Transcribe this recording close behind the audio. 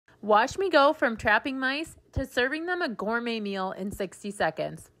Watch me go from trapping mice to serving them a gourmet meal in 60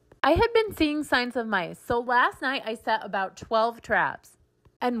 seconds. I had been seeing signs of mice, so last night I set about 12 traps.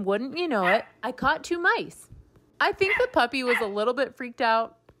 And wouldn't you know it, I caught 2 mice. I think the puppy was a little bit freaked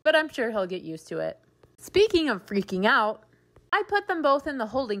out, but I'm sure he'll get used to it. Speaking of freaking out, I put them both in the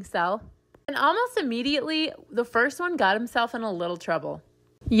holding cell, and almost immediately, the first one got himself in a little trouble.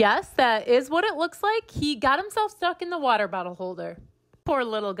 Yes, that is what it looks like. He got himself stuck in the water bottle holder. Poor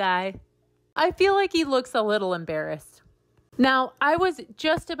little guy. I feel like he looks a little embarrassed. Now, I was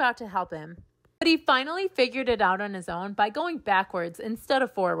just about to help him, but he finally figured it out on his own by going backwards instead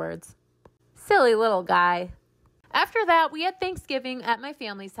of forwards. Silly little guy. After that, we had Thanksgiving at my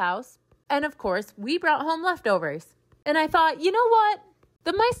family's house, and of course, we brought home leftovers. And I thought, you know what?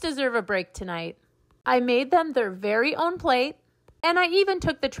 The mice deserve a break tonight. I made them their very own plate, and I even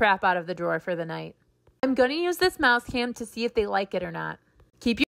took the trap out of the drawer for the night. I'm going to use this mouse cam to see if they like it or not. Keep your